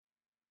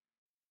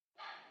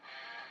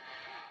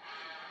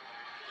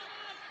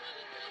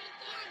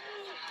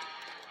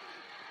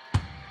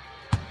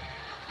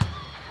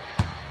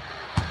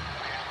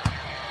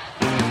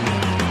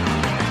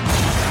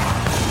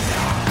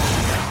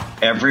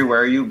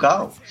everywhere you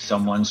go,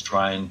 someone's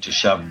trying to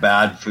shove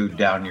bad food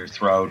down your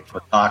throat,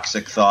 put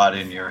toxic thought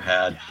in your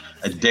head,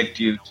 addict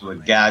you to a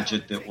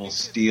gadget that will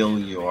steal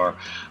your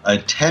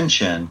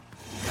attention.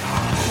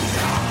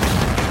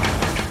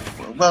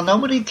 Well,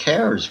 nobody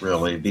cares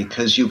really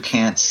because you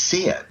can't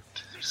see it.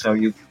 So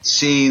you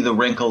see the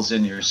wrinkles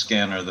in your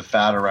skin or the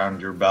fat around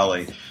your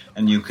belly,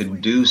 and you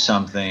can do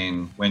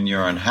something when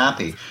you're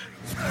unhappy.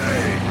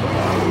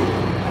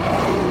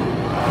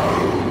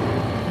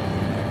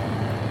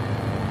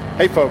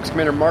 Hey folks,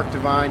 Commander Mark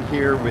Devine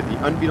here with the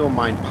Unbeatable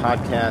Mind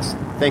podcast.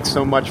 Thanks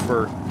so much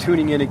for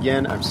tuning in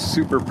again. I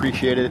super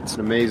appreciate it. It's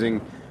an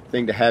amazing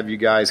thing to have you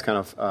guys kind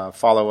of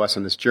follow us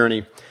on this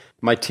journey.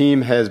 My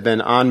team has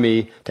been on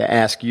me to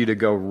ask you to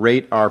go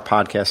rate our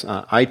podcast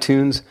on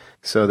iTunes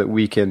so that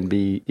we can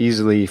be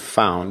easily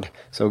found.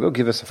 So go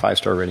give us a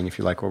 5-star rating if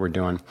you like what we're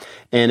doing.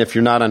 And if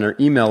you're not on our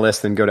email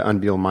list, then go to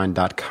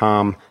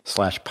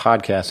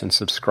unbeatabilimind.com/podcast and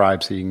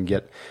subscribe so you can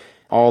get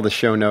all the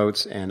show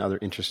notes and other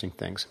interesting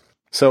things.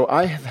 So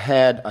I have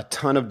had a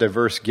ton of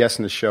diverse guests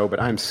in the show,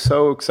 but I'm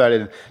so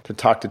excited to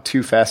talk to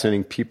two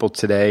fascinating people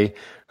today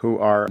who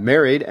are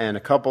married and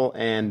a couple,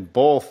 and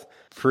both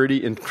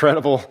pretty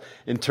incredible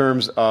in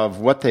terms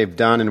of what they've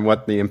done and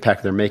what the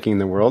impact they're making in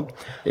the world.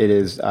 It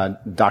is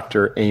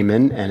Dr.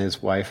 Amen and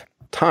his wife,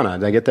 Tana.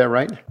 Did I get that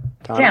right?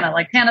 Tana,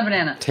 like Tana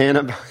Banana.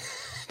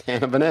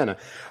 Tana Banana.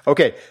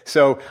 Okay,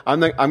 so I'm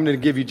going to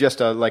give you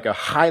just a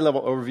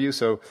high-level overview.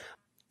 So,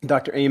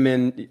 Dr.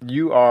 Amen,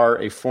 you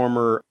are a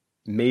former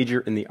major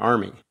in the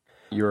Army.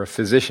 You're a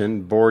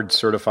physician,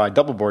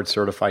 double board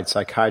certified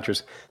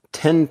psychiatrist,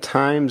 10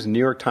 times New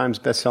York Times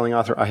bestselling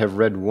author. I have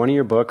read one of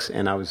your books,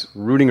 and I was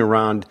rooting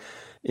around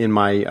in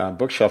my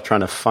bookshelf trying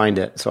to find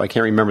it. So I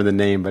can't remember the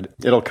name, but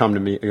it'll come to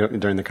me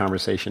during the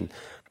conversation.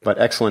 But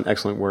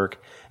excellent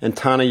work. And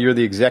Tana, you're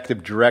the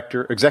executive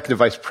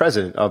vice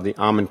president of the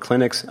Amen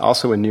Clinics,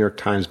 also a New York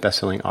Times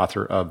bestselling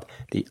author of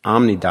The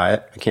Omni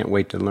Diet. I can't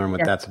wait to learn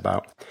what that's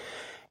about.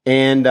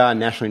 And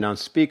nationally renowned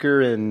speaker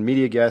and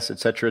media guest, et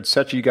cetera.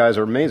 You guys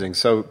are amazing.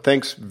 So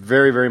thanks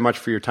very, very much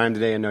for your time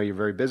today. I know you're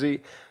very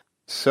busy.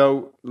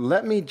 So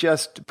let me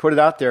just put it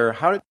out there.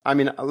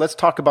 Let's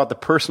talk about the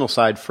personal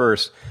side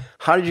first.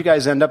 How did you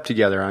guys end up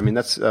together? I mean,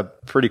 that's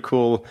pretty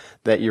cool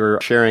that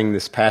you're sharing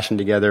this passion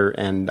together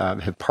and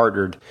have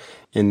partnered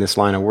in this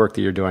line of work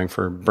that you're doing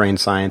for brain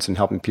science and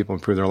helping people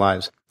improve their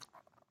lives.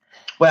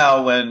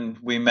 Well, when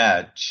we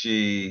met,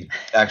 she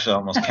actually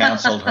almost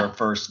canceled her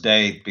first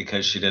date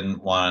because she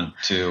didn't want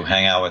to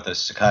hang out with a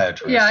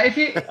psychiatrist. Yeah, if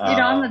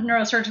I'm a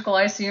neurosurgical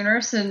ICU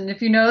nurse, and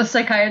if you know the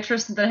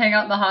psychiatrists that hang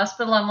out in the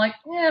hospital, I'm like,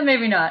 yeah,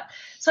 maybe not.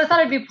 So I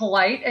thought I'd be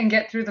polite and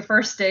get through the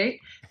first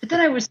date. But then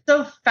I was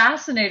so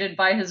fascinated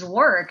by his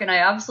work, and I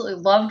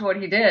absolutely loved what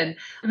he did.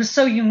 It was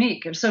so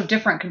unique. It was so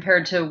different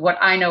compared to what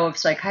I know of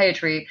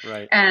psychiatry.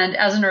 Right. And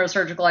as a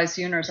neurosurgical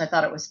ICU nurse, I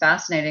thought it was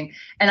fascinating.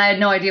 And I had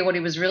no idea what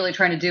he was really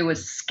trying to do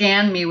was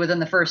scan me within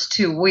the first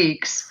 2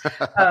 weeks.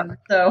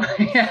 So,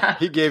 yeah.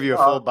 He gave you a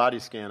full body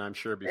scan, I'm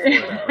sure, before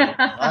that. Right?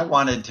 I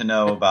wanted to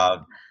know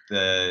about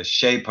the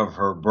shape of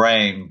her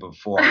brain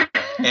before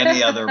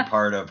any other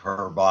part of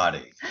her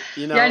body.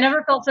 Yeah, I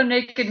never felt so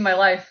naked in my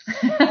life.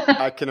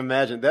 I can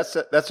imagine. That's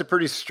a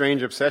pretty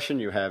strange obsession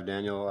you have,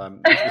 Daniel.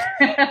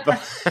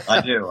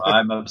 I do.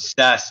 I'm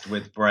obsessed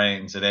with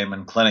brains at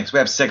Amen Clinics. We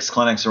have 6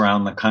 clinics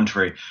around the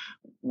country.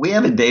 We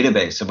have a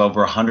database of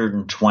over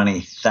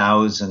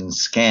 120,000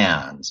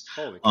 scans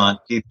on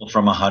people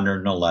from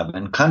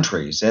 111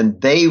 countries,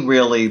 and they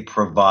really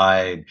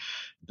provide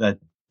the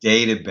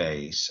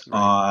database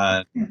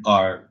on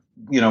our,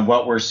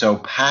 what we're so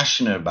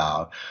passionate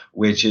about,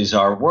 which is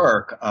our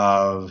work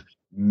of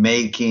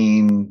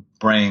making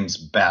brains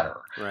better.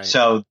 Right.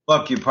 So the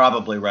book you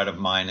probably read of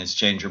mine is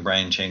Change Your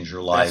Brain, Change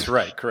Your Life. That's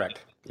right. Correct.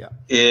 Yeah.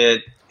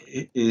 It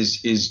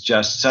is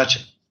just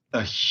such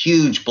a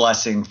huge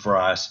blessing for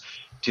us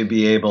to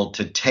be able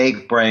to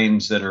take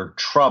brains that are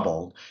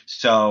troubled.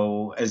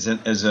 So as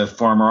a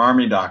former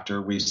Army doctor,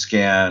 we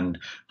scanned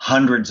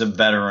hundreds of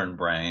veteran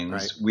brains.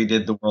 Right. We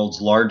did the world's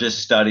largest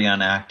study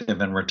on active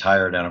and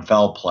retired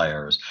NFL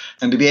players.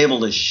 And to be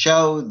able to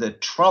show the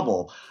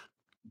trouble,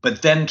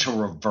 but then to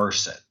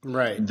reverse it.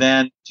 Right.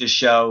 Then to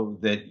show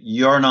that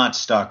you're not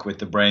stuck with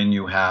the brain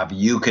you have.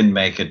 You can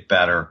make it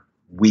better.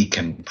 We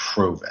can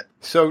prove it.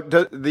 So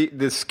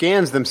the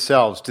scans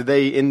themselves, do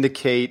they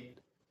indicate,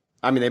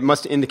 they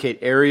must indicate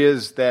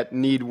areas that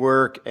need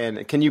work,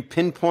 and can you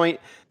pinpoint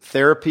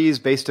therapies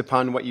based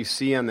upon what you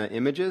see on the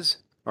images?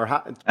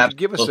 Or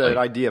give us an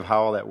idea of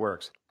how all that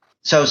works.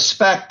 So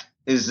SPECT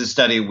is the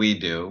study we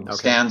do. Okay.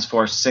 Stands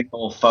for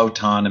Single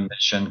Photon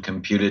Emission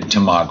Computed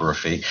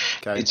Tomography.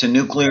 Okay. It's a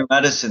nuclear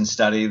medicine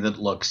study that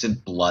looks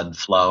at blood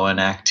flow and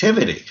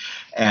activity.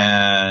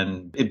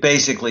 And it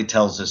basically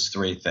tells us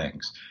 3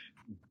 things.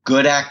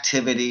 Good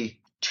activity,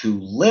 too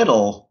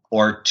little,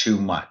 or too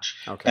much.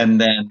 Okay. And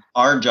then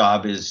our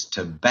job is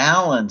to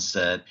balance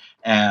it.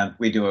 And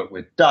we do it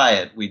with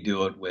diet. We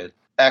do it with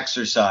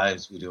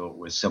exercise. We do it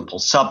with simple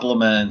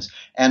supplements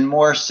and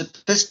more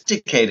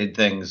sophisticated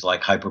things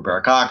like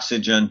hyperbaric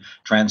oxygen,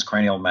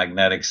 transcranial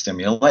magnetic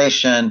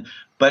stimulation,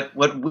 But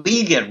what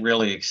we get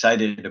really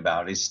excited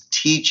about is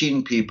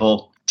teaching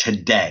people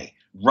today,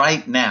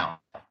 right now.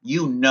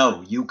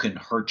 You can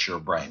hurt your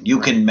brain.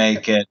 You can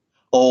make it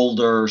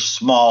older,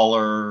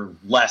 smaller,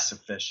 less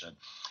efficient.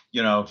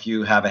 If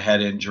you have a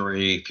head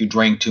injury, if you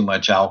drink too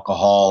much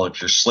alcohol,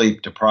 if you're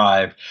sleep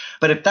deprived.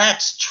 But if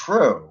that's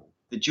true,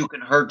 that you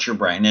can hurt your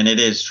brain, and it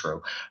is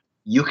true,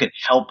 you can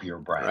help your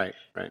brain.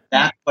 Right.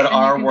 That's what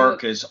our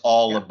work is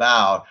all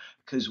about,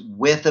 because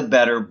with a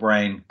better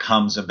brain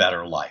comes a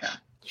better life. Yeah.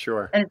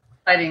 Sure. And it's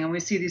exciting, and we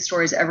see these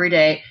stories every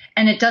day,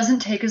 and it doesn't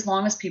take as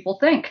long as people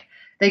think.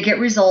 They get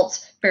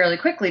results fairly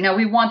quickly. Now,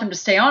 we want them to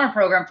stay on a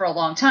program for a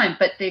long time,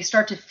 but they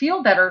start to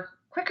feel better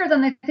quicker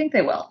than they think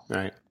they will.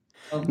 Right.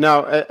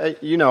 Now,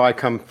 I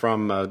come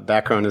from a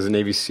background as a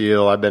Navy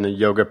SEAL. I've been a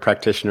yoga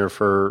practitioner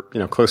for,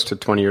 close to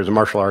 20 years, a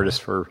martial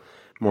artist for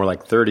more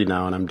like 30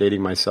 now, and I'm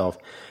dating myself.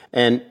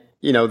 And,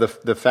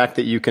 the fact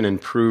that you can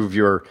improve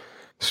your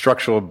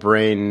structural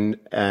brain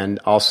and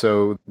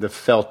also the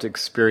felt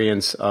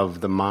experience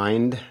of the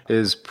mind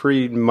is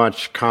pretty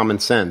much common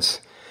sense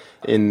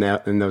in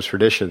those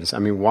traditions. I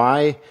mean,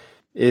 why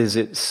is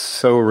it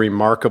so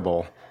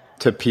remarkable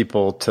to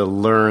people to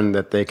learn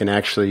that they can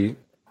actually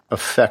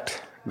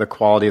affect the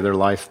quality of their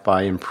life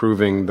by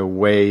improving the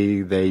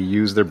way they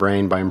use their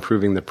brain, by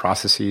improving the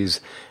processes,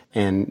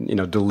 and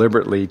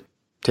deliberately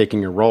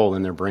taking a role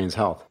in their brain's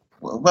health?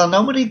 Well,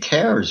 nobody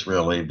cares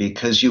really,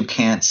 because you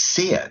can't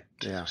see it.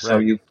 Yeah, so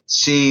you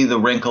see the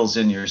wrinkles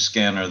in your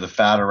skin or the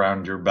fat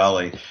around your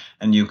belly,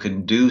 and you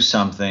can do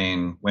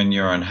something when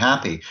you're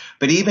unhappy.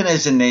 But even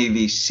as a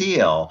Navy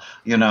SEAL,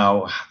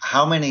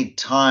 how many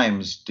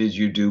times did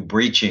you do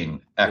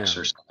breaching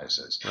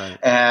exercises? Right.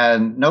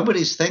 And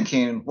nobody's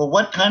thinking, well,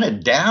 what kind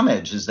of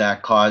damage is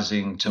that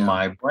causing to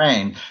my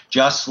brain?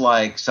 Just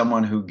like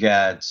someone who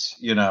gets,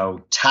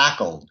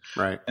 tackled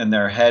and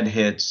their head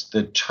hits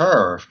the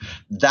turf,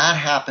 that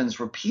happens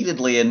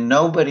repeatedly, and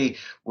nobody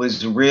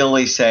was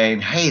really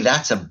saying, hey,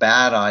 that's a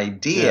bad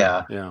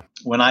idea. Yeah.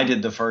 When I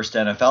did the first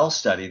NFL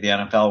study, the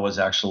NFL was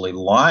actually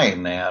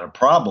lying. They had a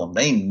problem.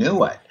 They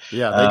knew it.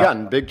 Yeah, they got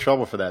in big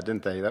trouble for that,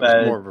 didn't they? That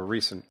was more of a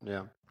recent,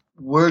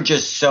 We're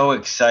just so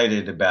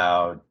excited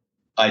about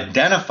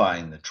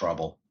identifying the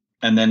trouble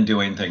and then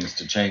doing things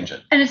to change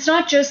it. And it's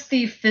not just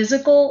the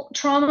physical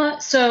trauma.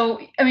 So,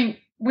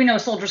 we know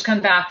soldiers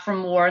come back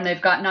from war and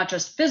they've got not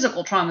just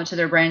physical trauma to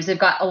their brains, they've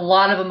got a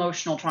lot of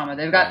emotional trauma.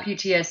 They've got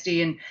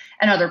PTSD and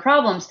other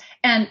problems.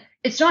 And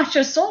it's not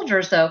just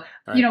soldiers, though.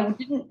 Right.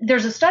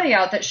 There's a study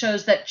out that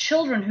shows that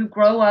children who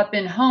grow up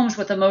in homes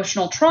with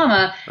emotional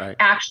trauma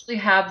actually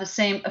has the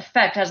same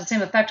effect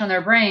on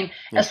their brain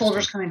as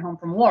soldiers coming home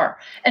from war.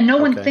 And no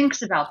one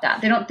thinks about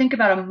that. They don't think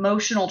about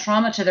emotional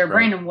trauma to their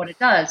brain and what it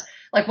does.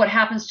 Like what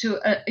happens to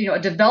a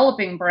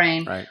developing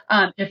brain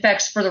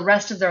affects for the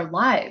rest of their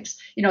lives.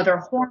 Their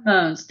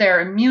hormones, their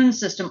immune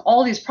system,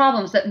 all these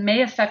problems that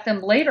may affect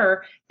them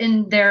later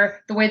in the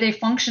way they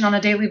function on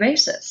a daily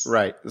basis.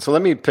 Right. So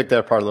let me pick that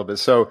apart a little bit.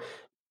 So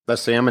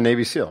let's say I'm a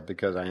Navy SEAL,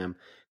 because I am,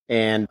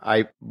 and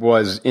I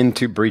was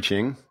into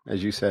breaching,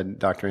 as you said,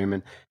 Dr.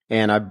 Amen,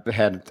 and I've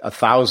had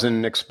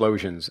 1,000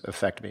 explosions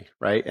affect me.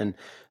 Right. And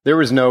there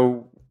was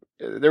no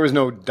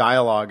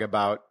dialogue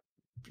about,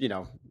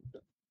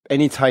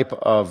 any type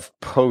of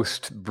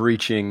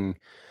post-breaching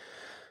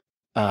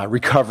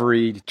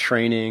recovery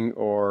training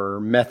or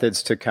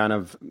methods to kind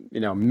of,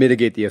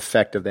 mitigate the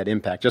effect of that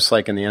impact, just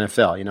like in the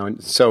NFL,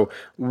 And so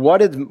what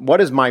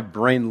does my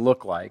brain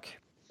look like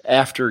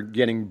after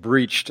getting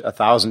breached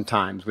 1,000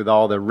 times with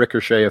all the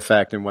ricochet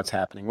effect and what's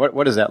happening?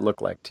 What does that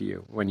look like to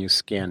you when you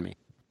scan me?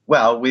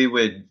 Well, we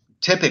would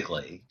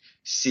typically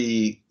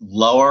see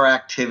lower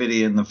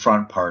activity in the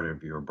front part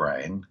of your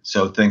brain.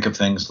 So think of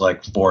things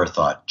like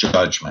forethought,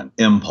 judgment,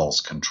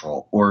 impulse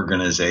control,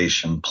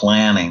 organization,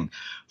 planning,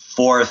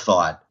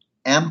 forethought,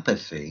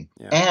 empathy,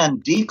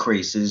 and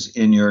decreases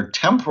in your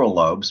temporal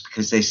lobes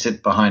because they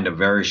sit behind a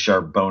very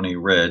sharp bony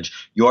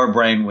ridge. Your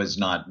brain was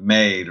not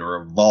made or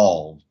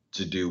evolved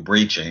to do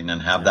breaching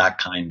and have that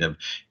kind of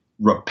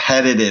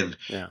repetitive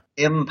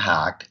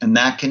impact. And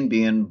that can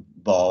be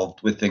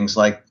involved with things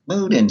like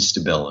mood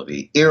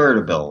instability,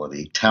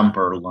 irritability,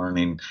 temper,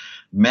 learning,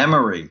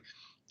 memory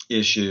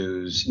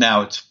issues.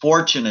 Now, it's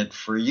fortunate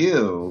for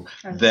you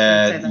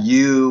that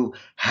you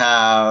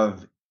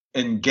have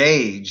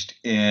engaged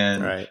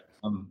in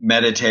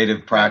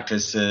meditative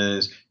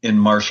practices, in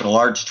martial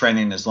arts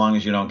training, as long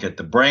as you don't get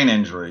the brain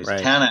injuries.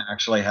 Tana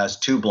actually has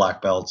 2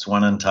 black belts,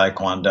 one in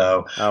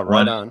Taekwondo,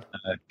 one in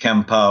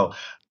Kempo,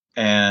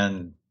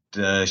 and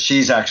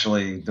she's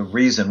actually the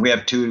reason. We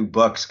have 2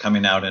 books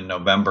coming out in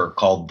November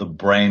called The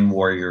Brain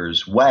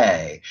Warrior's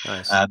Way,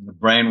 the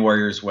Brain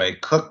Warrior's Way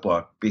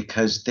cookbook,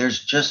 because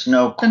there's just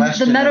no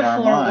question the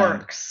metaphor in our mind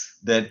works.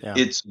 That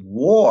it's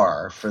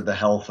war for the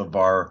health of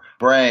our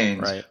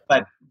brains.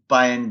 But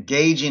by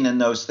engaging in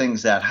those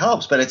things, that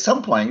helps. But at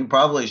some point, you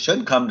probably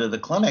should come to the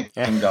clinic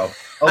and go,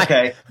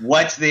 okay,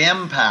 what's the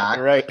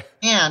impact?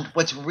 And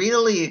what's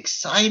really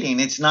exciting,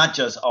 it's not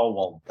just, oh,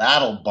 well,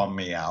 that'll bum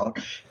me out.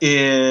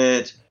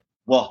 It's,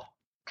 well,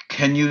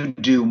 can you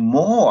do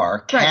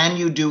more? Right. Can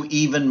you do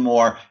even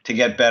more to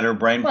get better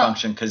brain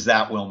function? Because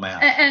that will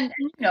matter. And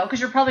because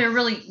you're probably a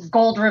really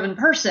goal-driven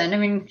person. I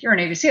mean, you're a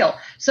Navy SEAL.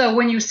 So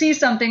when you see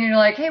something and you're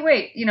like, hey,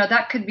 wait,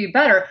 that could be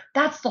better.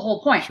 That's the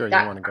whole point. Sure,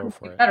 that you want to go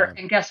for it. Better. Right.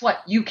 And guess what?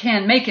 You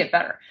can make it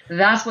better.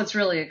 That's what's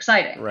really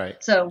exciting.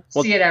 Right. So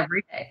see it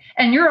every day.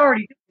 And you're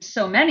already doing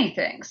so many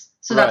things.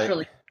 So that's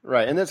really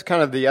right. And that's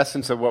kind of the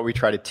essence of what we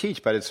try to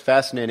teach. But it's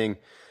fascinating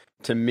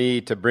to me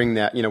to bring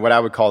that, what I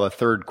would call a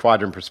third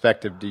quadrant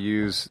perspective, to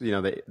use,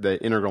 the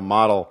integral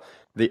model.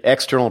 The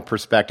external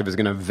perspective is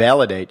going to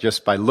validate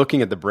just by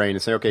looking at the brain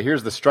and say, okay,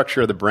 here's the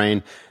structure of the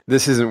brain.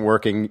 This isn't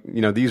working.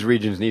 These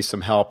regions need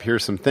some help.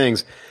 Here's some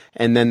things.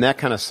 And then that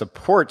kind of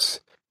supports,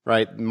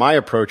 right, my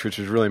approach, which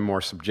is really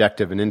more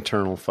subjective and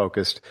internal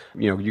focused.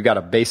 You got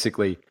to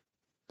basically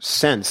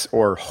sense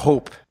or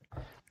hope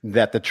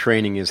that the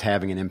training is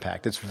having an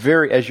impact. It's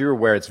as you're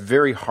aware, it's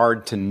very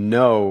hard to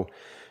know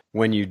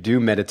when you do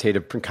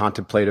meditative,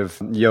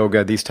 contemplative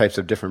yoga, these types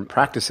of different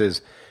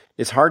practices.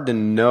 It's hard to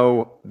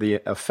know the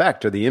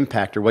effect or the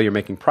impact or whether you're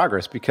making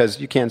progress, because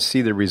you can't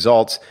see the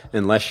results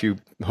unless you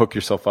hook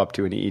yourself up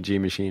to an EEG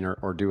machine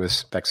or do a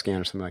SPECT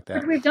scan or something like that.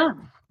 Which we've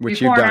done. Which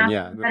you've done,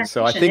 yeah.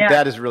 So I think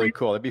that is really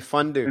cool. It'd be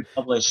fun to... We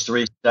published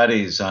 3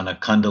 studies on a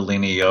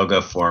Kundalini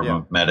yoga form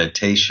of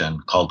meditation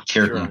called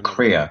Kirtan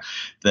Kriya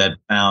that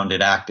found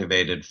it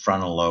activated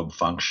frontal lobe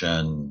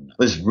function. It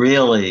was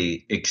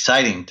really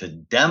exciting to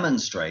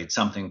demonstrate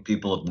something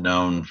people have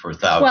known for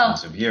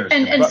thousands of years.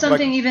 And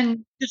something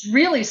even just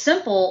really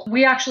simple.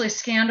 We actually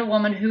scanned a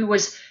woman who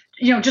was,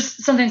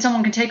 just something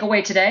someone can take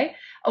away today.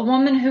 A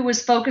woman who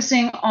was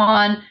focusing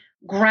on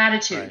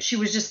gratitude. Right. She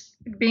was just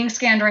being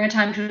scanned during a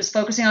time she was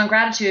focusing on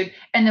gratitude.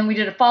 And then we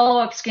did a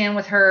follow-up scan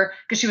with her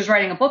because she was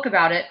writing a book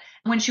about it,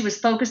 when she was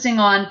focusing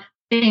on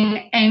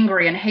being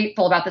angry and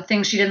hateful about the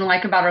things she didn't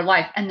like about her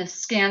life. And the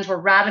scans were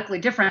radically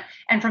different.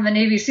 And from the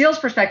Navy SEALs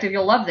perspective,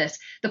 you'll love this.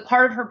 The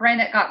part of her brain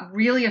that got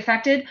really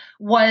affected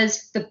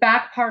was the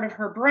back part of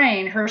her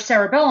brain, her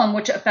cerebellum,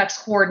 which affects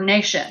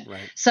coordination.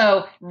 Right.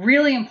 So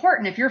really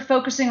important. If you're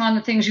focusing on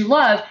the things you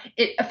love,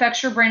 it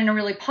affects your brain in a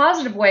really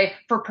positive way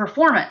for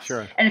performance.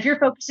 Sure. And if you're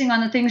focusing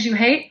on the things you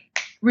hate,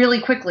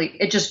 really quickly,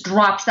 it just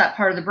drops that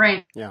part of the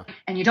brain. Yeah.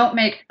 And you don't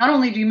not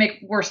only do you make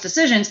worse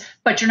decisions,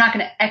 but you're not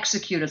going to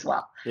execute as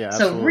well. Yeah,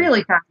 so absolutely.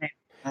 really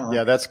fascinating.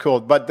 Yeah, that's cool.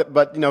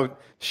 But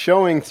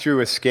showing through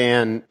a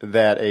scan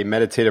that a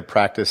meditative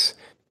practice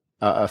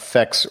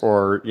affects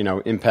or,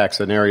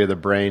 impacts an area of the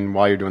brain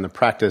while you're doing the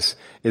practice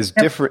is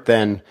different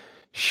than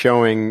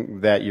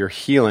showing that you're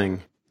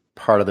healing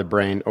part of the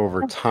brain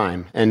over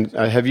time. And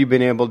have you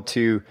been able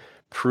to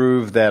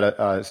prove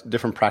that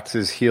different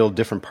practices heal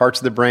different parts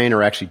of the brain,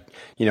 or actually,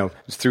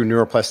 through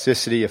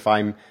neuroplasticity?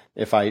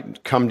 If I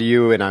come to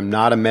you and I'm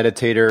not a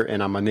meditator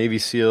and I'm a Navy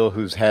SEAL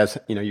who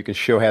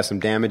has some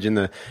damage in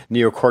the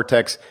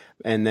neocortex,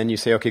 and then you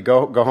say, okay,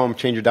 go home,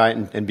 change your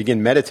diet, and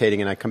begin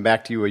meditating, and I come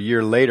back to you a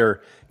year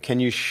later, can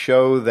you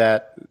show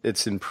that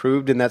it's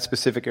improved in that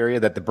specific area,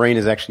 that the brain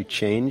has actually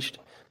changed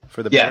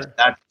for the better?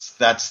 Yeah,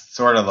 that's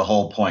sort of the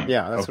whole point.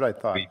 Yeah, that's what I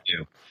thought. We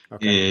do.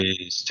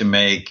 Is to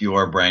make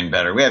your brain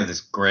better. We have this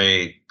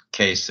great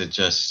case that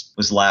just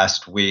was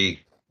last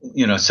week.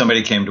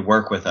 Somebody came to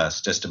work with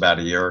us just about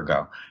a year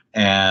ago,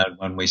 and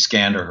when we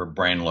scanned her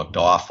brain looked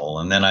awful.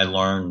 And then I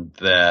learned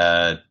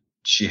that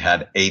she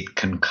had 8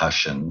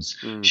 concussions.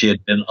 She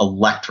had been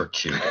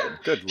electrocuted.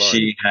 Good Lord.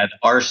 She had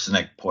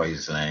arsenic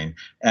poisoning.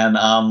 And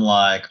I'm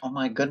like, oh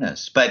my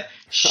goodness. But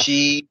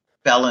she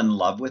fell in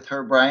love with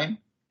her brain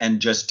and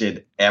just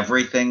did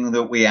everything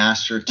that we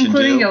asked her to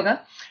including do.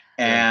 yoga.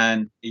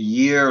 And a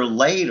year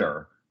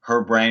later,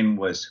 her brain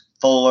was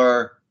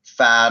fuller,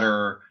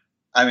 fatter.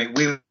 I mean,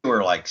 we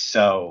were like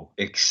so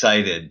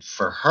excited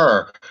for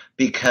her,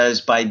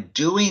 because by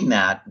doing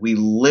that, we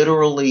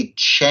literally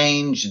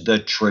changed the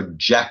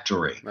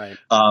trajectory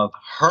of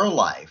her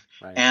life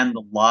and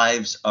the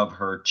lives of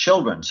her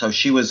children. So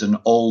she was an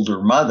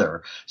older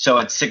mother. So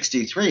at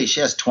 63, she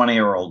has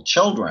 20-year-old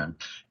children.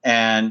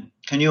 And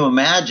can you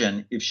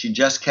imagine if she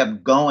just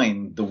kept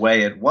going the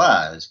way it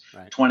was,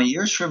 20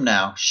 years from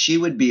now, she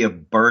would be a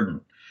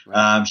burden.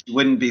 She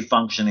wouldn't be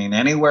functioning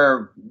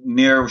anywhere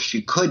near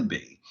she could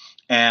be.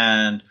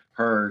 And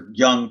her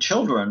young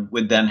children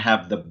would then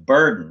have the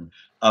burden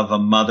of a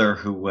mother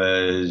who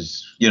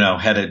was,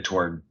 headed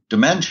toward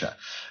dementia.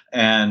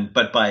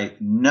 But by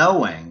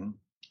knowing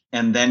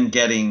and then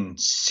getting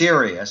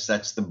serious,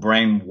 that's the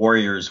brain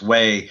warrior's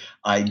way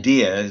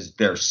idea, is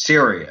they're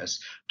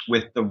serious.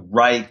 With the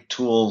right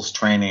tools,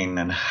 training,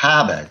 and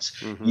habits,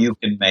 you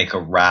can make a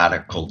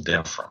radical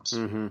difference.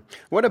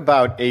 What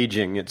about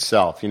aging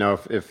itself?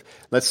 If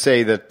let's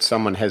say that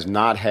someone has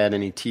not had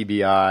any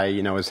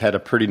TBI, has had a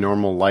pretty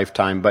normal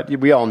lifetime, but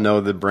we all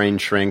know the brain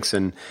shrinks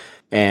and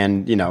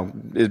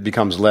it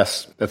becomes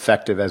less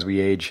effective as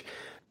we age.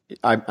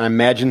 I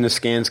imagine the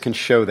scans can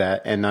show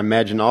that, and I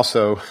imagine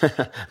also,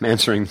 I'm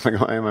answering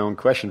my own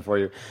question for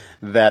you,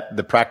 that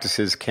the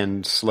practices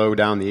can slow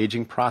down the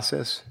aging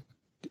process.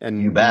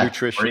 And you bet.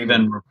 Nutrition. Or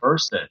even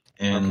reverse it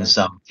in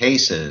some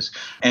cases.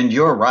 And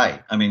you're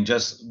right. I mean,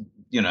 just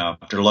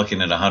after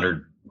looking at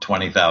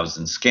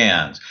 120,000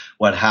 scans,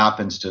 what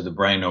happens to the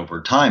brain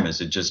over time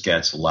is it just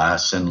gets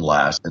less and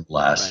less and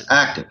less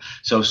active.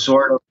 So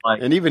sort of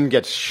like, and even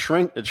it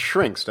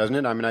shrinks, doesn't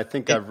it? I mean, I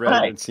think I've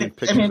read and seen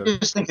pictures. I mean,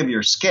 just think of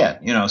your skin,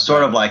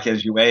 sort of like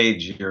as you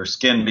age, your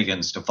skin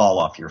begins to fall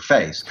off your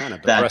face. Kind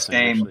of that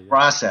same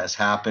process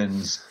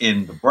happens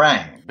in the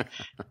brain,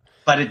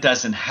 but it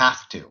doesn't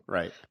have to.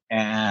 Right.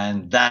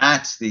 And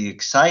that's the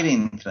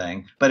exciting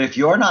thing. But if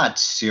you're not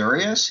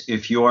serious,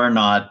 if you're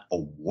not a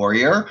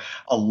warrior,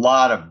 a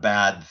lot of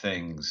bad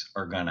things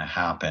are going to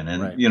happen.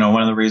 And,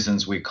 one of the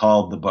reasons we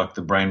called the book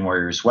The Brain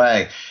Warrior's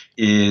Way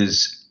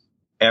is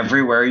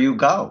everywhere you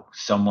go,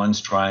 someone's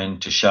trying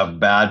to shove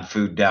bad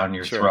food down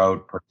your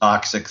throat, put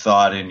toxic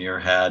thought in your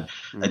head,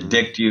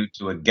 addict you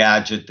to a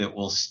gadget that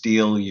will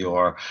steal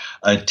your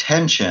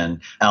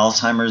attention.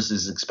 Alzheimer's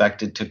is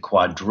expected to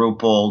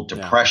quadruple.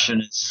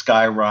 Depression is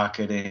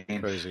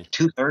skyrocketing. Crazy.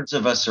 2/3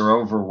 of us are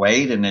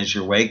overweight. And as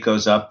your weight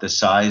goes up, the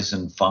size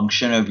and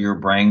function of your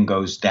brain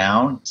goes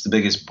down. It's the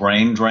biggest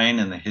brain drain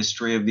in the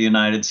history of the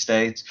United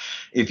States.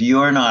 If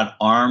you are not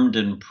armed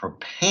and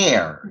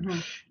prepared,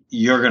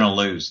 you're going to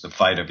lose the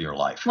fight of your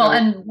life. Well,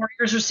 and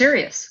warriors are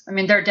serious. I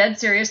mean, they're dead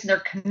serious and they're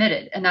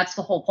committed. And that's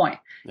the whole point,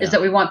 is that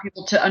we want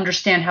people to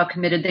understand how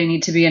committed they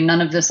need to be, and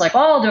none of this like,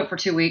 I'll do it for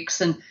 2 weeks.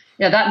 And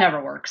that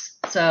never works.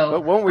 So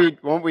but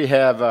won't we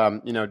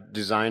have,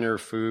 designer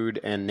food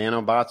and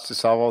nanobots to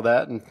solve all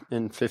that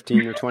in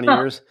 15 or 20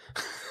 years?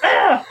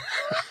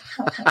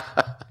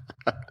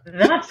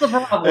 That's the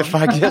problem. If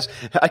I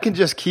can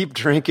just keep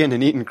drinking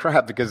and eating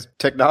crap because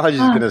technology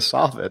is going to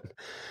solve it.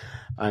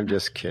 I'm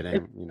just kidding,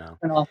 It's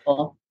been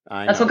awful.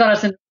 That's what got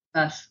us into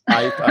this.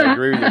 I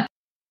agree with you.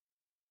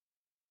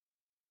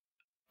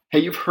 Hey,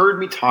 you've heard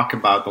me talk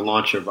about the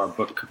launch of our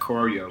book,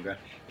 Kokoro Yoga,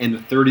 and the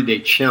 30-day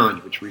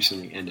challenge, which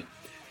recently ended.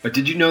 But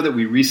did you know that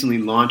we recently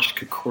launched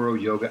Kokoro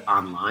Yoga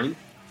Online?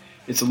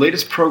 It's the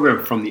latest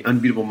program from the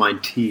Unbeatable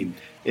Mind team.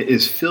 It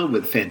is filled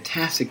with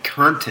fantastic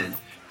content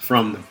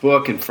from the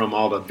book and from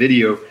all the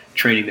video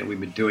training that we've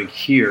been doing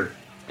here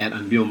at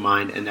Unbeatable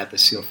Mind and at the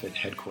SealFit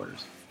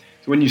headquarters.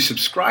 So when you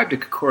subscribe to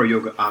Kokoro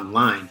Yoga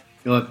Online,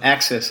 you'll have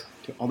access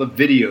to all the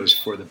videos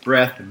for the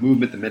breath, the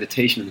movement, the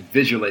meditation, and the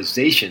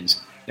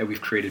visualizations that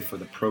we've created for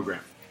the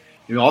program.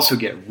 You'll also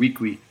get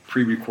weekly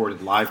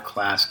pre-recorded live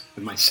class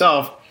with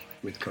myself,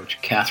 with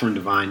Coach Catherine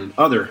Devine, and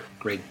other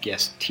great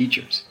guest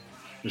teachers.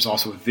 There's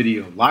also a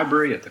video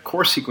library of the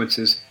course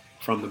sequences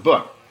from the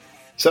book.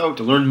 So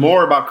to learn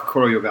more about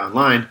Kokoro Yoga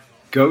Online,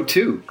 go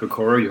to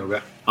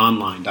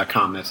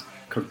kokoroyogaonline.com. That's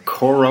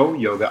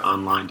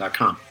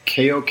kokoroyogaonline.com.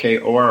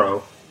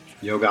 KOKORO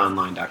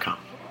yogaonline.com.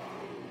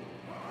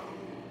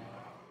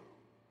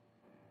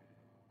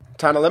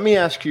 Tana, let me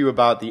ask you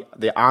about the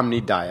Omni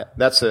diet.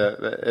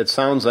 It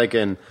sounds like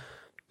an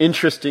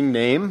interesting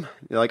name.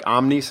 Like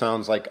Omni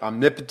sounds like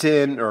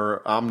omnipotent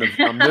or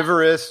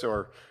omnivorous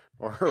or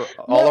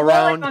all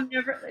around.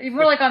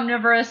 More like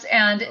omnivorous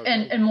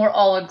and more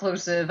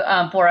all-inclusive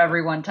for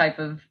everyone type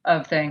of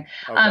thing.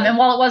 Okay. And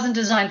while it wasn't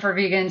designed for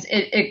vegans,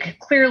 it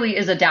clearly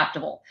is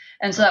adaptable.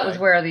 And so that was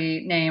where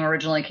the name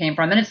originally came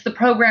from. And it's the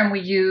program we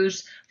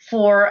use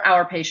for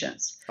our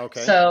patients. Okay.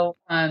 So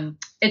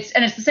it's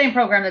the same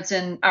program that's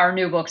in our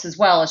new books as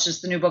well. It's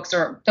just the new books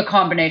are the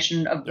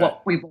combination of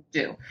what we will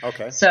do.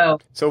 Okay. So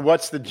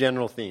what's the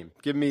general theme?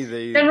 Give me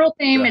the general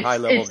theme.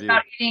 It's view.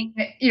 About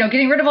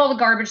getting rid of all the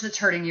garbage that's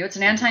hurting you. It's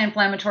an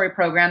anti-inflammatory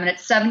program, and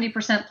it's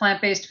 70%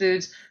 plant-based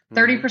foods,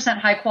 30%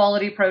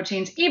 high-quality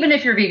proteins. Even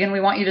if you're vegan, we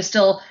want you to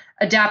still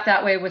adapt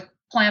that way with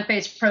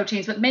plant-based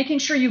proteins, but making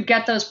sure you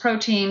get those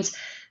proteins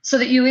so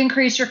that you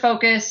increase your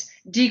focus,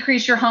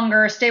 decrease your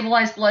hunger,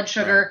 stabilize blood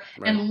sugar,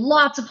 and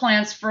lots of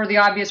plants for the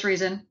obvious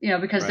reason,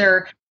 because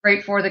they're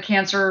great for the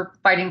cancer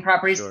fighting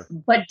properties,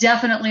 but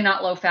definitely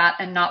not low fat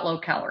and not low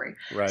calorie.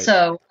 Right.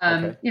 So,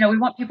 we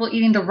want people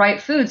eating the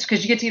right foods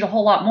because you get to eat a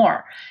whole lot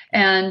more.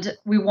 And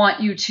we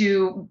want you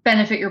to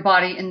benefit your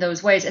body in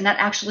those ways. And that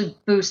actually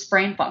boosts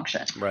brain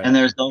function. Right. And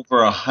there's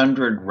over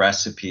 100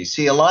 recipes.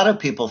 See, a lot of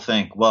people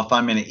think, well, if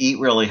I'm going to eat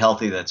really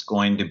healthy, that's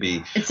going to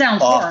be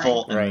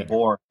awful and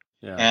boring.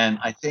 Yeah. And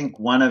I think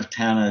one of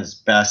Tana's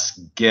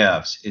best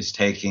gifts is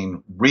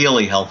taking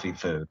really healthy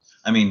food.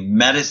 I mean,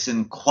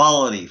 medicine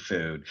quality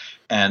food,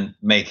 and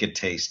make it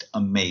taste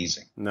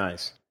amazing.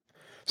 Nice.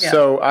 Yeah.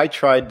 So I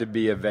tried to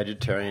be a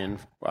vegetarian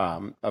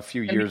a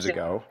few years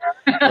ago.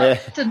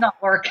 It did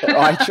not work.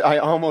 I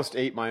almost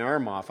ate my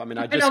arm off. I mean,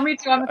 me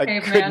too. I'm a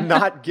caveman. could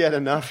not get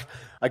enough.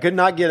 I could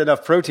not get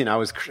enough protein. I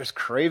was just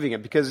craving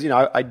it because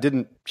I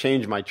didn't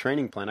change my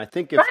training plan. I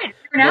think if you're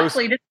an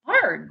athlete, it's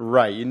hard.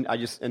 Right.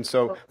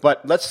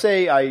 But let's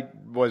say I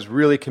was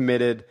really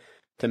committed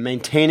to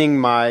maintaining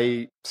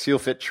my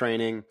SealFit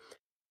training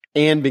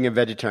and being a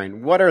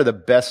vegetarian. What are the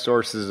best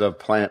sources of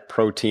plant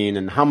protein,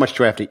 and how much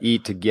do I have to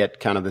eat to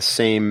get kind of the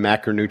same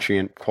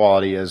macronutrient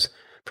quality as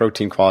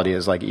protein quality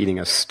as like eating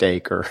a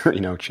steak or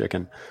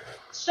chicken?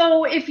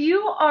 So if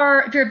you're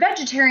a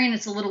vegetarian,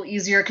 it's a little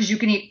easier because you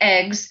can eat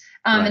eggs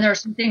Right. And there are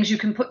some things you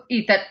can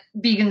eat that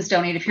vegans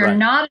don't eat. If you're Right.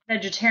 not a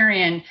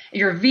vegetarian,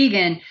 you're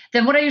vegan,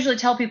 then what I usually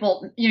tell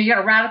people, you got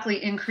to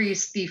radically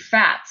increase the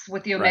fats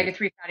with the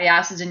omega-3 fatty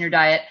acids in your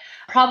diet.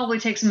 Probably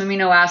take some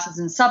amino acids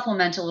and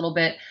supplement a little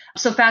bit.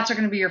 So fats are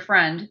going to be your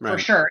friend for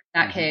sure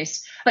in that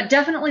case. But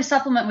definitely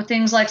supplement with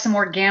things like some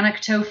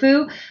organic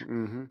tofu.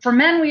 For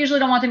men, we usually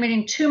don't want them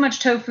eating too much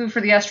tofu for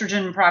the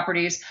estrogen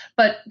properties.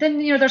 But then,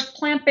 there's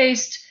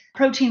plant-based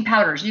protein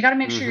powders. You got to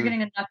make sure you're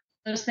getting enough of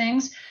those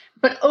things.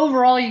 But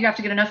overall, you have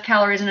to get enough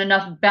calories and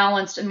enough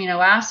balanced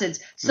amino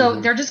acids.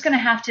 So they're just going to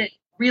have to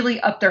really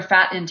up their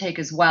fat intake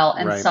as well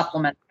and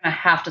supplement. They're going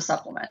to have to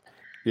supplement.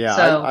 Yeah,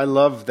 so, I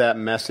love that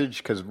message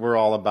because we're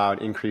all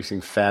about increasing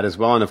fat as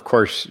well. And of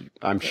course,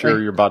 I'm sure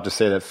you're about to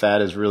say that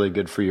fat is really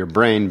good for your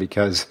brain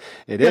because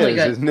it really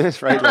is, isn't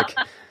it? Right? Like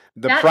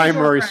the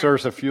primary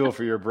source of fuel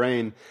for your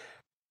brain.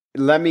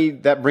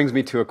 That brings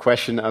me to a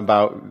question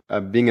about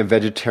being a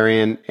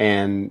vegetarian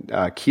and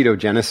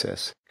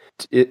ketogenesis.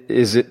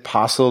 Is it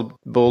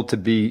possible to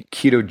be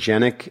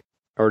ketogenic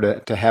or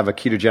to have a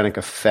ketogenic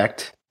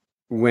effect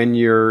when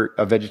you're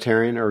a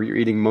vegetarian or you're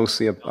eating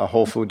mostly a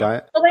whole food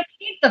diet? Well, they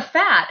keep the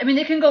fat. I mean,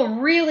 they can go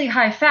really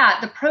high fat.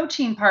 The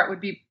protein part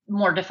would be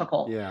more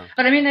difficult. Yeah.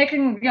 But I mean, they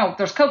can,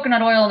 there's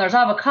coconut oil and there's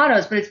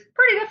avocados, but it's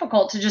pretty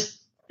difficult to just,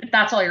 if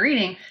that's all you're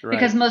eating,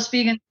 because most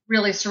vegans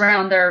really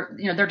surround their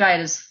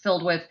diet is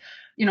filled with,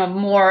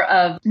 more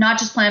of not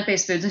just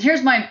plant-based foods. And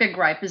here's my big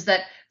gripe is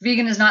that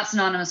vegan is not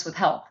synonymous with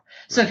health.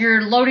 So if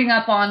you're loading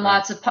up on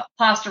lots of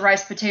pasta,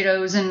 rice,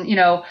 potatoes, and,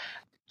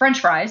 French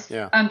fries,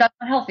 that's not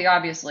healthy,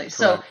 obviously. Correct.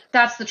 So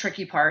that's the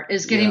tricky part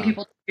is getting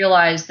people to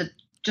realize that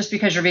just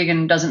because you're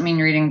vegan doesn't mean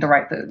you're eating the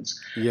right foods.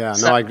 Yeah,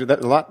 no, I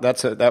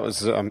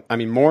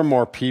agree. More and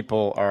more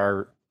people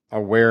are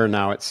aware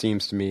now, it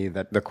seems to me,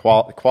 that the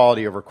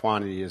quality over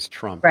quantity is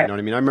trump. Right. You know what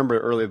I mean? I remember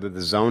earlier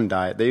the zone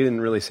diet, they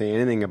didn't really say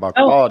anything about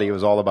quality. It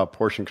was all about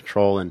portion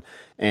control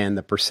and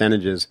the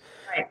percentages.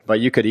 Right. But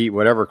you could eat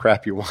whatever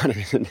crap you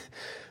wanted. And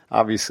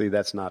obviously,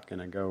 that's not going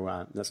to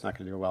go. That's not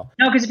going to go well.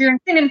 No, because if you're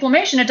in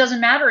inflammation, it doesn't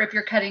matter if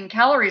you're cutting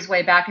calories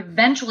way back.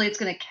 Eventually, it's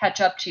going to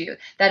catch up to you.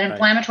 That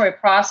inflammatory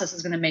process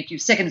is going to make you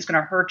sick, and it's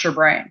going to hurt your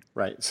brain.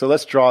 Right. So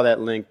let's draw that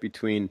link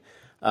between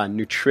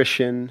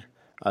nutrition,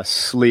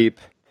 sleep,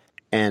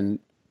 and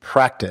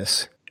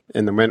practice.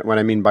 And what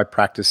I mean by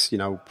practice,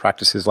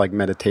 practices like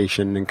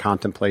meditation and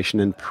contemplation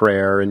and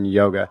prayer and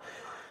yoga.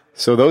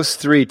 So those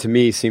three, to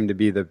me, seem to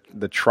be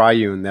the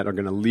triune that are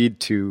going to lead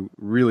to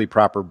really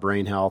proper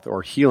brain health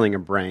or healing a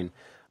brain.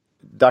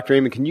 Dr.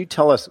 Amen, can you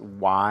tell us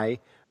why?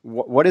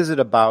 What is it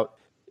about,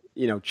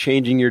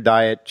 changing your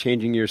diet,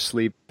 changing your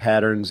sleep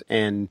patterns,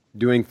 and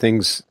doing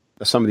things,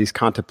 some of these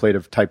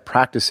contemplative type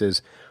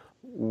practices?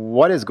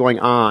 What is going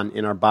on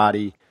in our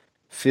body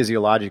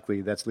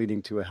physiologically that's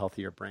leading to a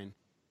healthier brain?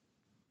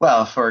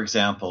 Well, for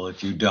example,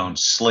 if you don't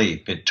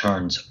sleep, it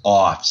turns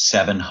off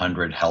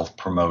 700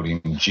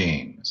 health-promoting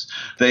genes.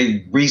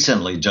 They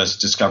recently just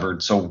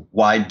discovered, so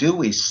why do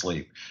we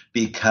sleep?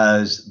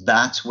 Because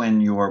that's when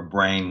your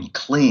brain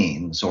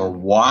cleans or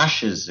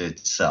washes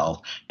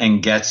itself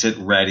and gets it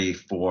ready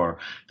for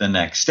the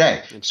next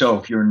day. So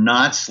if you're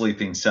not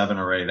sleeping 7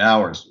 or 8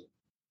 hours,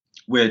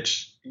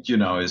 which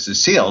is a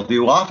SEAL,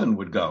 you often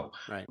would go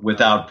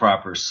without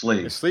proper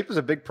sleep. Sleep is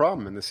a big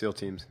problem in the SEAL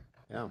teams.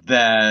 Yeah.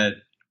 That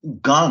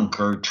gunk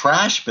or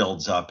trash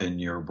builds up in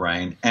your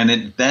brain, and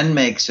it then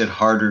makes it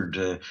harder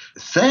to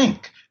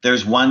think.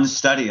 There's one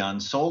study on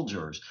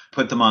soldiers,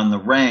 put them on the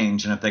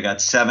range, and if they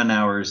got 7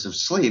 hours of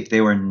sleep,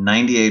 they were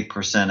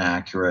 98%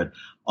 accurate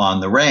on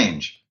the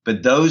range.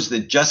 But those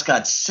that just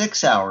got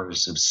 6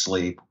 hours of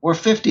sleep were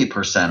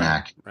 50%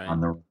 accurate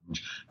on the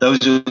range.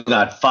 Those who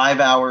got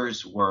 5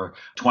 hours were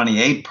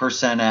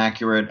 28%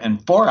 accurate,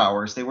 and 4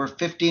 hours, they were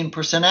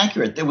 15%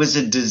 accurate. It was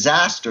a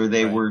disaster.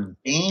 They were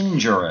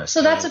dangerous.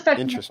 So that's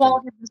affecting the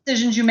quality of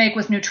decisions you make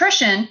with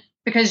nutrition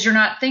because you're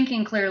not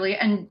thinking clearly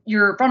and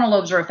your frontal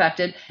lobes are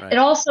affected. It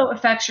also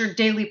affects your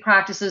daily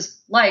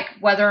practices, like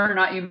whether or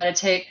not you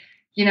meditate.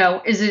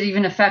 Is it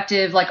even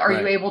effective? Like, are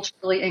you able to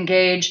really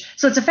engage?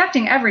 So it's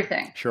affecting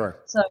everything. Sure.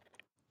 So,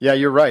 yeah,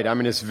 you're right. I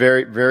mean, it's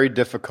very, very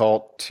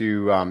difficult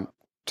to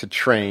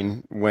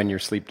train when you're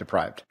sleep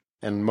deprived.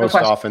 And most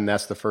often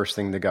that's the first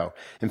thing to go.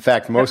 In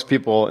fact, most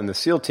people in the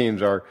SEAL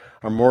teams are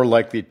more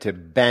likely to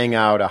bang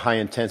out a high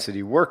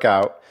intensity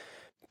workout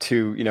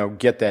to,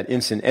 get that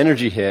instant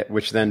energy hit,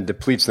 which then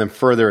depletes them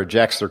further,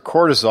 ejects their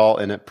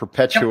cortisol, and it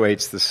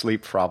perpetuates the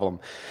sleep problem.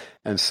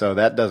 And so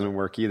that doesn't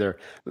work either.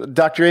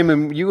 Dr.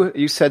 Amen,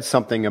 you said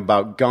something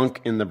about gunk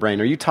in the brain.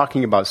 Are you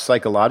talking about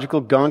psychological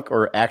gunk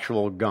or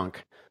actual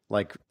gunk?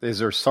 Like, is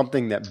there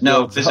something that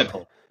builds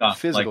physical up?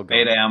 Physical like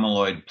beta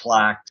amyloid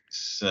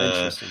plaques.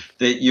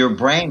 That your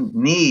brain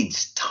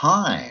needs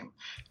time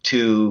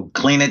to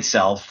clean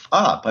itself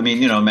up. I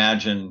mean,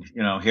 imagine,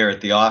 here at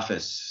the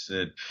office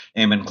at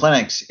Amen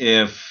Clinics,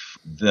 if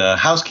the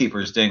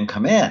housekeepers didn't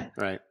come in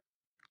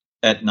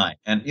at night,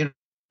 and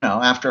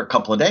after a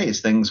couple of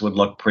days, things would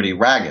look pretty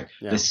ragged.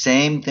 The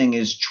same thing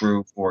is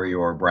true for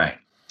your brain.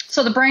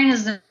 So the brain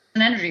is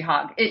an energy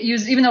hog.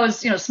 Even though it's,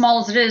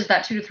 small as it is,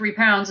 that 2 to 3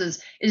 pounds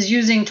is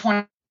using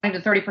 20 to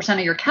 30%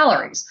 of your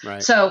calories.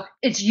 Right. So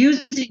it's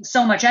using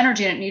so much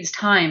energy and it needs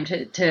time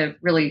to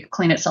really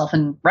clean itself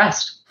and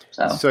rest.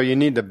 So you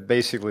need to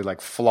basically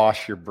like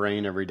floss your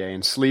brain every day,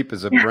 and sleep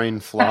is a brain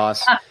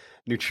floss.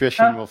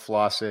 Nutrition will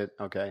floss it.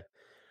 Okay.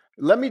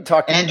 Let me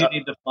talk. And you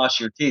need to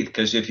floss your teeth,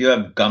 because if you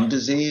have gum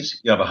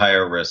disease, you have a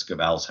higher risk of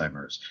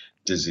Alzheimer's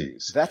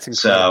disease. That's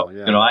incredible.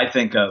 So, yeah. I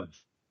think of,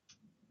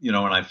 when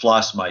I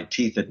floss my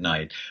teeth at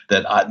night,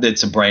 that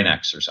it's a brain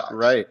exercise.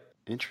 Right.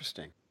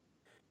 Interesting.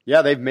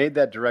 Yeah, they've made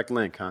that direct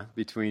link,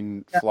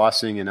 between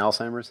flossing and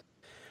Alzheimer's.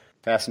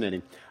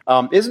 Fascinating.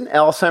 Isn't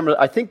Alzheimer's,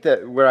 I think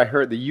that where I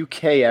heard the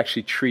UK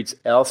actually treats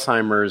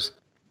Alzheimer's,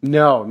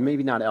 no,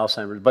 maybe not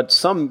Alzheimer's, but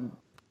some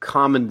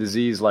common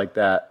disease like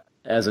that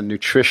as a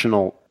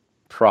nutritional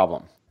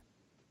problem.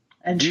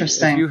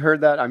 Interesting. Have you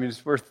heard that? I mean,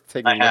 it's worth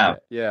taking a look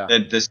at. Yeah.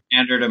 The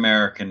standard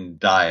American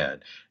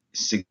diet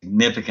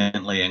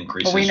significantly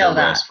increases your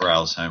risk for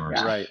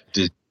Alzheimer's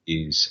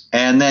disease.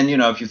 And then,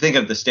 if you think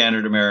of the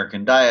standard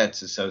American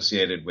diets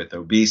associated with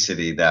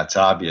obesity, that's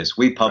obvious.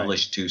 We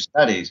published 2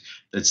 studies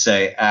that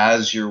say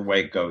as your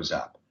weight goes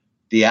up,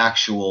 the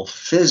actual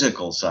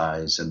physical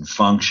size and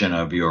function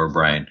of your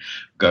brain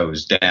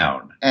goes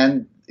down.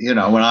 And, when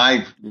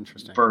I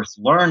first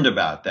learned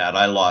about that,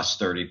 I lost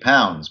 30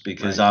 pounds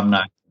because I'm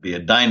not going to be a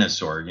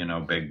dinosaur,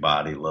 big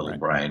body, little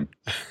brain.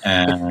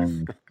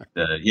 And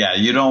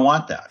you don't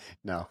want that.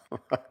 No.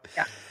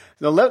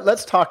 Now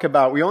let's talk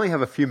about, we only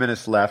have a few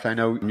minutes left. I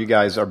know you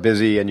guys are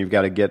busy and you've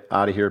got to get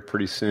out of here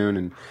pretty soon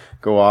and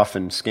go off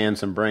and scan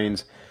some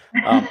brains.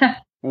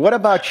 What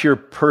about your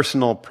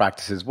personal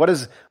practices? What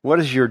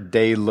does your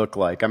day look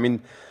like? I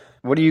mean,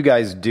 what do you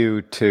guys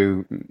do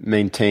to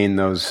maintain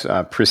those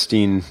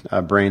pristine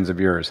brains of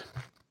yours?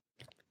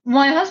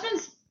 My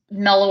husband's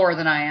mellower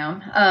than I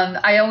am.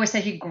 I always say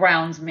he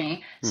grounds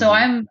me. So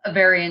I'm a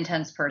very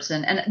intense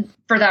person. And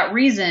for that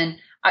reason,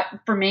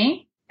 for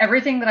me,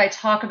 everything that I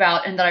talk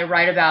about and that I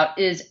write about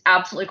is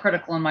absolutely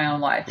critical in my own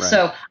life. Right.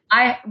 So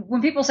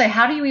when people say,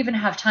 how do you even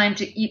have time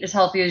to eat as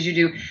healthy as you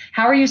do?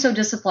 How are you so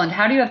disciplined?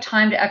 How do you have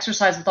time to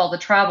exercise with all the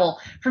travel?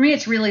 For me,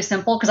 it's really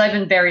simple because I've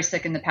been very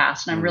sick in the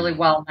past and I'm really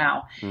well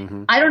now.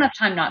 I don't have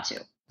time not to.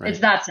 Right.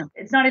 It's that simple.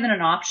 It's not even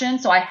an option.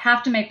 So I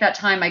have to make that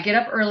time. I get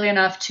up early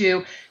enough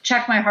to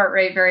check my heart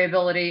rate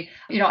variability.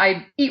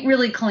 I eat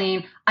really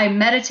clean. I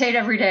meditate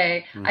every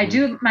day. I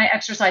do my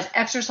exercise.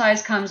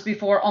 Exercise comes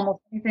before almost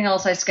anything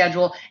else I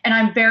schedule. And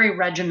I'm very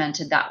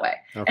regimented that way.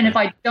 Okay. And if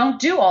I don't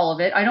do all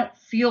of it, I don't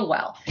feel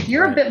well.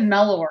 You're a bit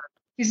mellower.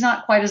 He's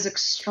not quite as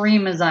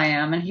extreme as I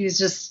am. And he's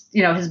just,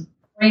 his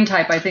brain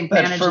type, I think.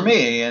 But for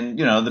me, and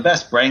the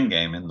best brain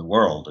game in the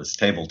world is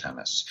table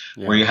tennis,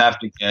 where you have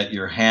to get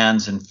your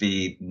hands and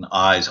feet and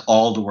eyes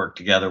all to work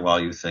together while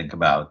you think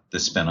about the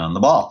spin on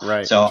the ball.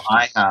 Right. So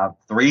I have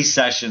 3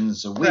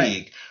 sessions a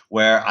week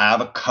where I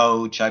have a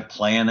coach. I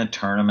play in a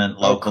tournament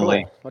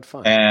locally. Cool. What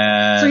fun.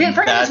 And so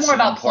that's more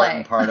about an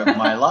important part of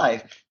my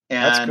life.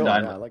 And that's cool.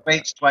 I like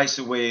weights twice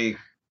a week,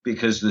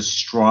 because the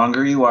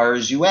stronger you are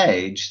as you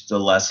age, the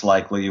less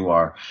likely you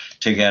are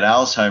to get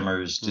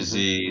Alzheimer's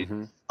disease.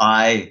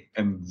 I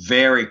am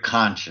very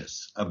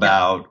conscious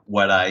about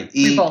what I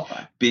eat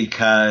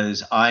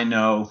because I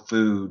know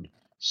food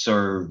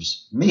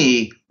serves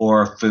me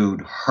or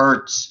food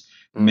hurts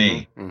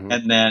me.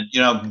 And then,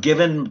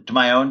 given to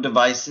my own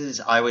devices,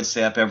 I would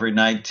stay up every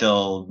night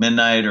till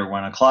midnight or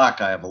 1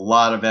 o'clock. I have a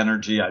lot of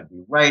energy. I'd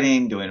be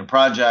writing, doing a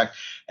project.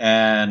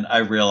 And I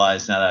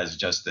realized now that is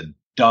just the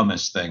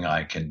dumbest thing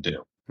I can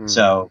do.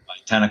 So by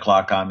 10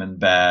 o'clock, I'm in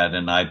bed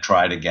and I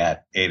try to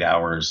get 8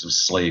 hours of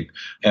sleep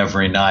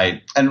every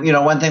night. And,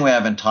 one thing we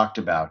haven't talked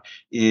about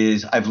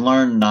is I've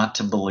learned not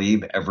to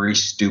believe every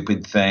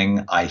stupid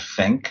thing I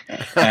think.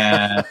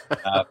 And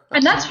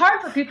that's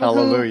hard for people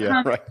who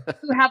have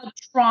a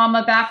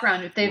trauma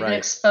background, if they've been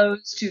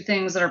exposed to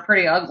things that are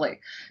pretty ugly.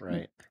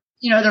 Right.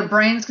 Their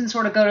brains can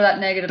sort of go to that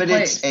negative place.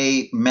 But it's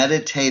a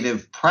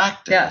meditative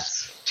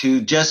practice to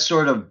just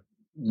sort of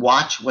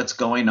watch what's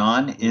going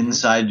on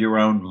inside your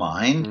own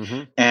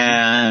mind.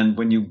 And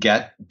when you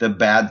get the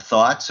bad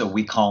thoughts, so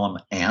we call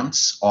them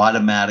ants,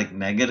 automatic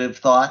negative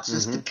thoughts,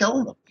 is to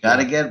kill them. Got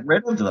to get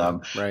rid of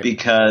them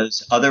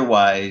because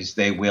otherwise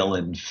they will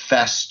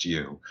infest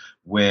you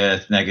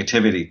with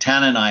negativity.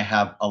 Tana and I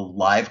have a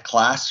live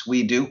class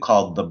we do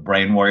called the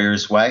Brain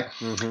Warriors Way.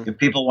 If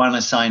people want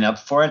to sign up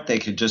for it, they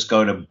could just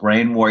go to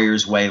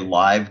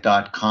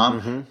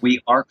brainwarriorswaylive.com.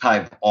 We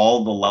archive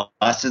all the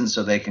lessons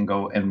so they can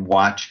go and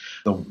watch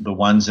the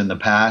ones in the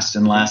past.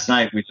 And last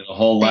night we did a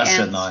whole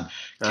lesson on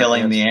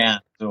killing the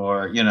ants,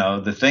 or,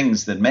 the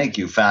things that make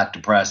you fat,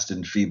 depressed,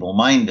 and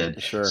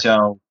feeble-minded. Sure.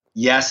 So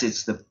yes,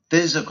 it's the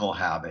physical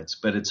habits,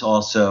 but it's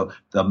also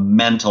the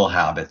mental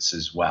habits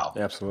as well.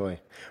 Absolutely.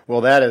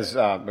 Well, that is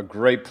a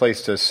great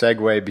place to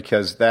segue,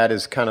 because that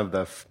is kind of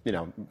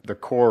the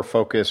core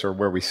focus, or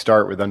where we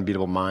start with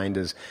Unbeatable Mind,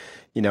 is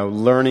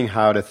learning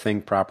how to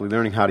think properly,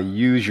 learning how to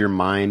use your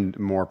mind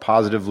more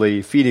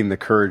positively, feeding the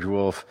courage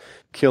wolf,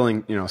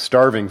 killing,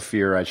 starving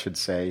fear, I should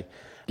say,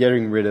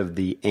 getting rid of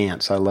the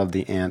ants. I love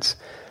the ants.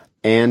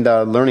 And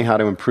learning how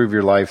to improve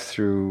your life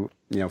through,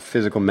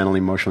 physical, mental,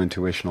 emotional,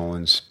 intuitional,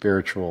 and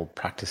spiritual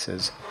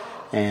practices.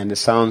 And it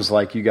sounds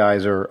like you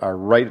guys are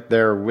right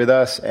there with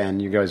us, and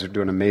you guys are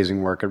doing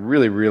amazing work. I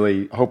really,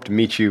 really hope to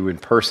meet you in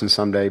person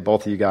someday,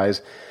 both of you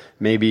guys.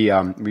 Maybe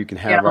we can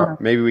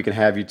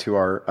have you to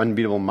our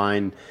Unbeatable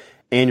Mind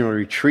annual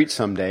retreat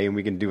someday, and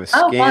we can do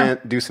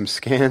do some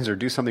scans, or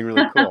do something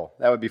really cool.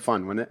 That would be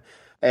fun, wouldn't it?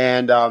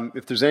 And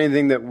if there's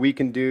anything that we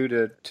can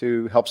do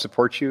to help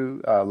support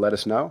you, let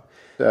us know.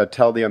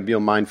 Tell the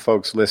Unbeatable Mind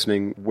folks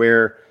listening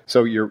where.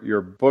 So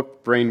your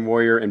book, Brain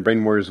Warrior and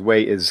Brain Warrior's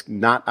Way, is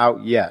not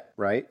out yet,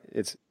 right?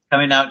 It's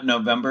coming out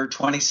November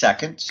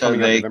 22nd, so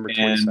they can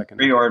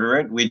pre-order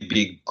it. We'd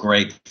be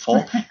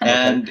grateful.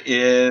 And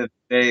if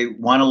they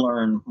want to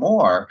learn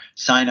more,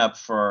 sign up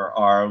for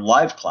our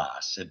live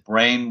class at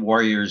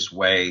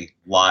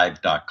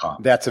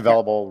brainwarriorswaylive.com. That's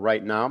available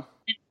right now?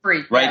 It's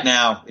free. Right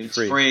now, it's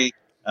free.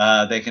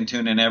 They can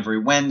tune in every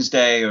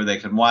Wednesday, or they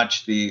can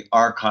watch the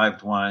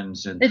archived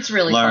ones and it's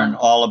really learn fun.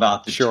 all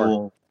about the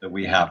tool that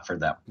we have for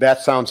them.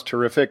 That sounds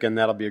terrific, and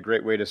that'll be a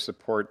great way to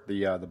support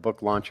the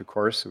book launch, of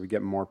course, so we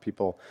get more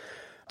people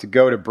to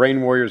go to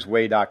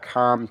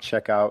brainwarriorsway.com,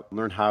 check out,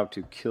 learn how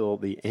to kill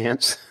the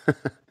ants.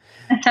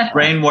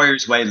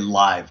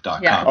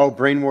 brainwarriorswaylive.com. Yeah. Oh,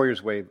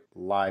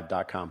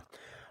 brainwarriorswaylive.com.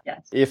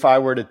 Yes. If I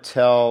were to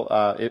tell,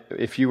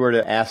 if you were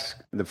to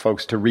ask the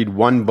folks to read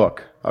one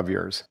book of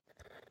yours,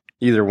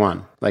 either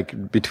one,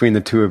 like between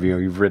the two of you,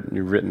 you've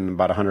written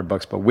about 100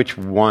 books, but which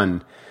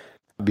one,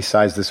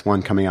 besides this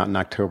one coming out in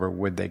October,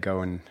 would they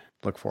go and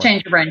look for?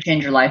 Change Your Brain,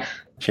 Change Your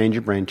Life. Change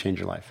Your Brain, Change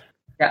Your Life.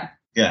 Yeah.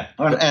 Yeah,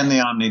 and the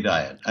Omni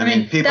Diet. I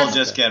mean, people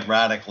just get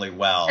radically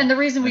well. And the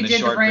reason we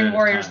did the Brain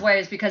Warrior's Way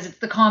is because it's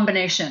the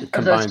combination of those two.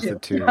 It combines the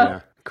two,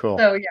 yeah. Cool.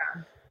 So,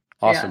 yeah.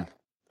 Awesome.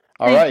 Yeah.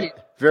 All right.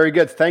 Very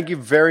good. Thank you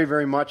very,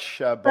 very much,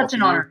 both Such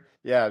an honor.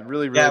 Yeah,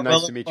 really, really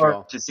nice to meet you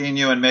all. To seeing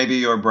you and maybe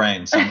your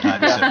brain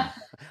sometime soon.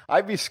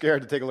 I'd be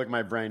scared to take a look at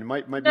my brain. It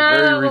might be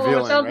very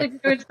revealing. Sounds like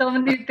you're doing so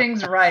many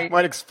things right.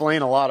 Might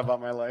explain a lot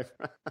about my life.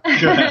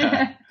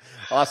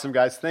 Awesome,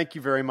 guys. Thank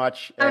you very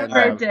much. Have a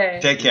great day.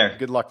 Take care.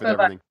 Good luck with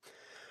everything.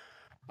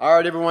 All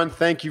right, everyone.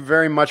 Thank you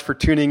very much for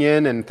tuning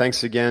in, and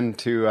thanks again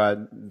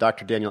to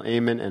Dr. Daniel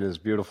Amen and his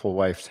beautiful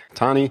wife,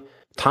 Tana,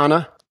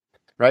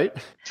 right?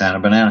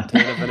 Tana Banana.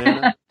 Tana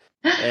Banana.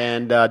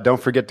 And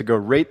don't forget to go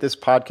rate this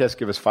podcast.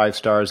 Give us 5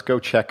 stars. Go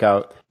check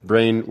out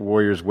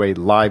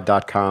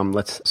brainwarriorswaylive.com.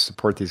 Let's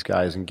support these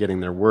guys in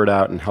getting their word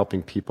out and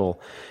helping people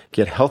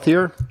get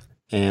healthier.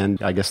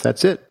 And I guess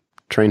that's it.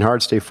 Train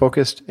hard, stay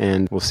focused,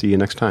 and we'll see you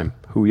next time.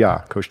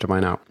 Hoo-yah. Coach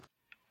Devine out.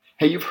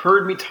 Hey, you've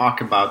heard me talk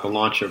about the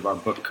launch of our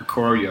book,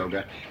 Kokoro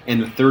Yoga,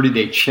 and the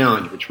 30-day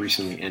challenge, which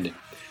recently ended.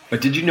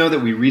 But did you know that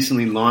we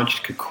recently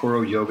launched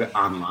Kokoro Yoga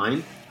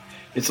online?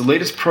 It's the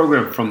latest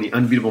program from the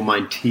Unbeatable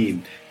Mind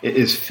team. It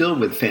is filled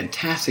with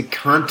fantastic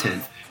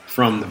content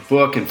from the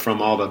book and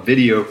from all the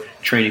video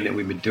training that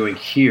we've been doing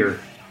here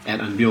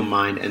at Unbeatable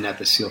Mind and at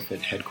the SealFit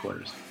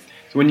headquarters.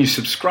 So when you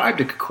subscribe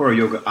to Kokoro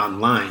Yoga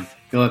online,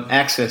 you'll have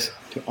access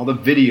to all the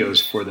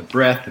videos for the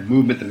breath, the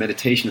movement, the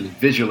meditation, and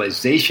the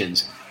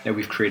visualizations that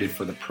we've created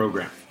for the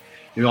program.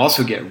 You'll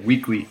also get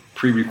weekly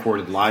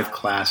pre-recorded live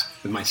class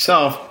with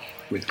myself,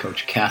 with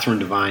Coach Catherine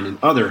Devine, and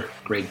other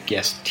great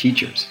guest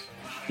teachers.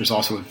 There's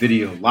also a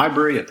video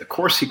library of the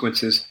course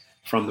sequences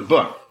from the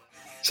book.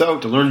 So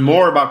to learn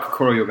more about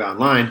Kokoro Yoga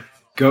Online,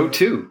 go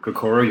to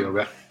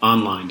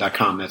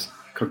kokoroyogaonline.com. That's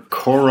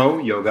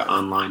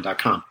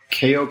kokoroyogaonline.com.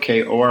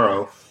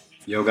 Kokoro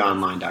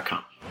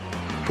yogaonline.com.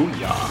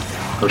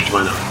 Hoo-yah. Coach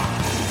Devine out.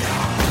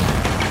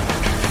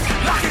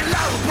 Lock it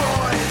low,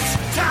 boys.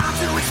 Time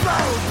to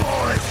explode,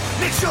 boys.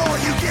 Make sure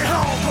you get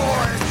home,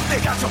 boys. They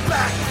got your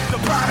back. The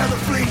pride of the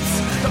fleets.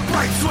 The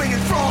bright swinging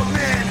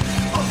frogmen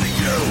of the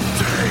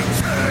UTT.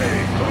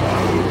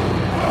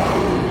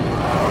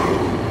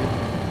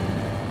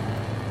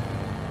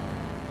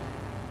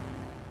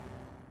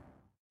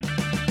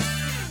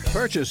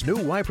 Purchase new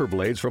wiper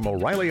blades from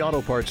O'Reilly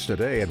Auto Parts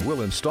today and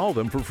we'll install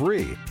them for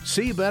free.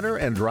 See better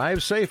and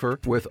drive safer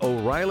with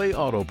O'Reilly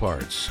Auto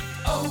Parts.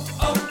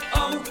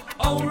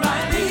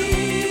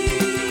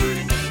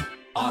 O'Reilly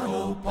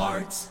Auto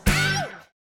Parts.